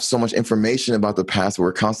we have so much information about the past.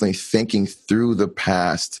 We're constantly thinking through the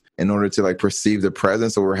past in order to perceive the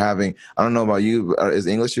present. So we're having, I don't know about you, is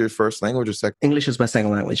English your first language or second? English is my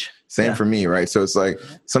second language. Same for me, right? So it's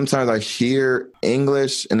sometimes I hear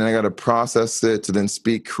English and then I got to process it to then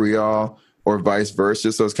speak Creole or vice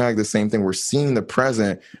versa. So it's kind of the same thing. We're seeing the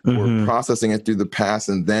present, we're processing it through the past,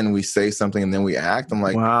 and then we say something and then we act. I'm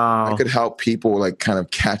wow. I could help people kind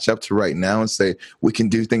of catch up to right now and say, we can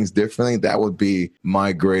do things differently. That would be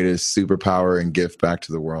my greatest superpower and gift back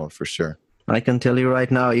to the world for sure. I can tell you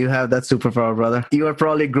right now, you have that superpower, brother. You are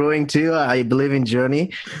probably growing too. I believe in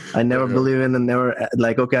journey. I never believe in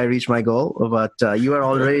okay, I reached my goal, but you are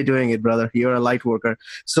already doing it, brother. You're a light worker.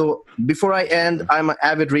 So before I end, I'm an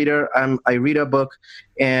avid reader. I read a book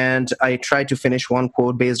and I try to finish one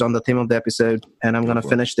quote based on the theme of the episode. And I'm going to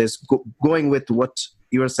finish this going with what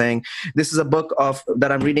you were saying. This is a book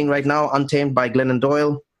that I'm reading right now, Untamed by Glennon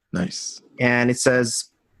Doyle. Nice. And it says,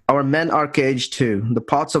 our men are caged too. The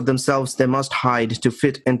parts of themselves they must hide to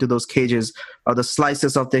fit into those cages are the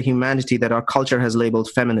slices of their humanity that our culture has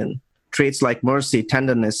labeled feminine. Traits like mercy,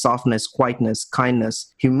 tenderness, softness, quietness,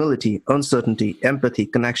 kindness, humility, uncertainty, empathy,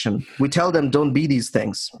 connection. We tell them don't be these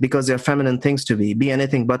things because they're feminine things to be. Be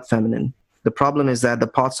anything but feminine. The problem is that the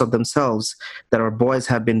parts of themselves that our boys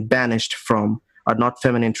have been banished from are not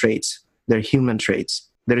feminine traits. They're human traits.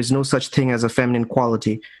 There is no such thing as a feminine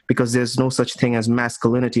quality because there's no such thing as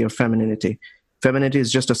masculinity or femininity. Femininity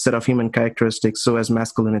is just a set of human characteristics, so as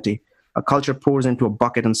masculinity. A culture pours into a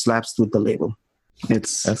bucket and slaps with the label.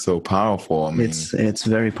 That's so powerful. I mean, it's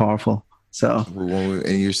very powerful. So,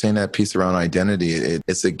 and you're saying that piece around identity,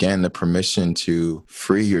 it's again the permission to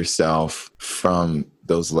free yourself from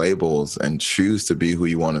those labels and choose to be who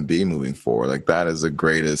you want to be moving forward. Like that is the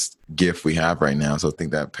greatest gift we have right now. So I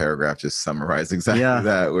think that paragraph just summarized exactly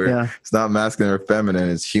that. It's not masculine or feminine,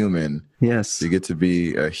 it's human. Yes. You get to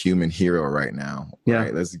be a human hero right now. Yeah.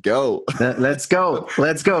 Right, let's go. Let's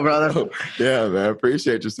go, brother. Yeah, man. I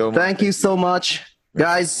appreciate you so much. Thank you so much.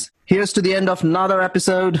 Guys, here's to the end of another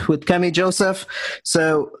episode with Kemi Joseph.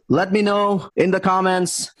 So let me know in the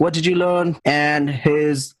comments, what did you learn? And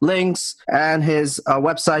his links and his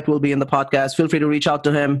website will be in the podcast. Feel free to reach out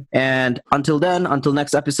to him. And until then, until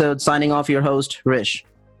next episode, signing off, your host, Rish.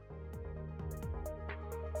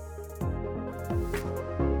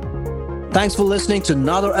 Thanks for listening to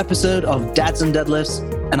another episode of Dads and Deadlifts.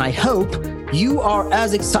 And I hope you are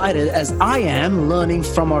as excited as I am learning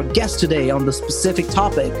from our guest today on the specific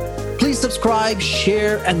topic. Please subscribe,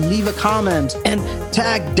 share, and leave a comment, and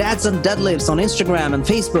tag Dads and Deadlifts on Instagram and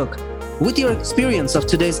Facebook with your experience of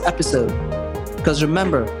today's episode. Because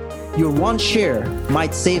remember, your one share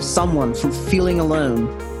might save someone from feeling alone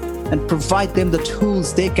and provide them the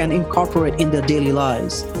tools they can incorporate in their daily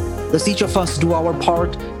lives. Let's each of us do our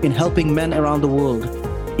part in helping men around the world.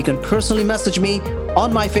 You can personally message me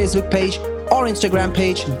on my Facebook page or Instagram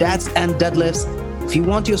page, Dads and Deadlifts, if you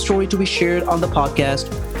want your story to be shared on the podcast,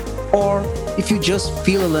 or if you just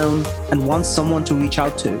feel alone and want someone to reach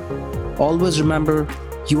out to. Always remember,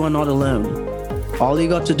 you are not alone. All you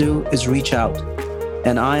got to do is reach out,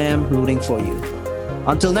 and I am rooting for you.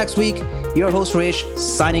 Until next week, your host Rish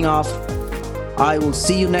signing off. I will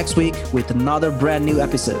see you next week with another brand new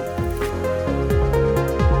episode.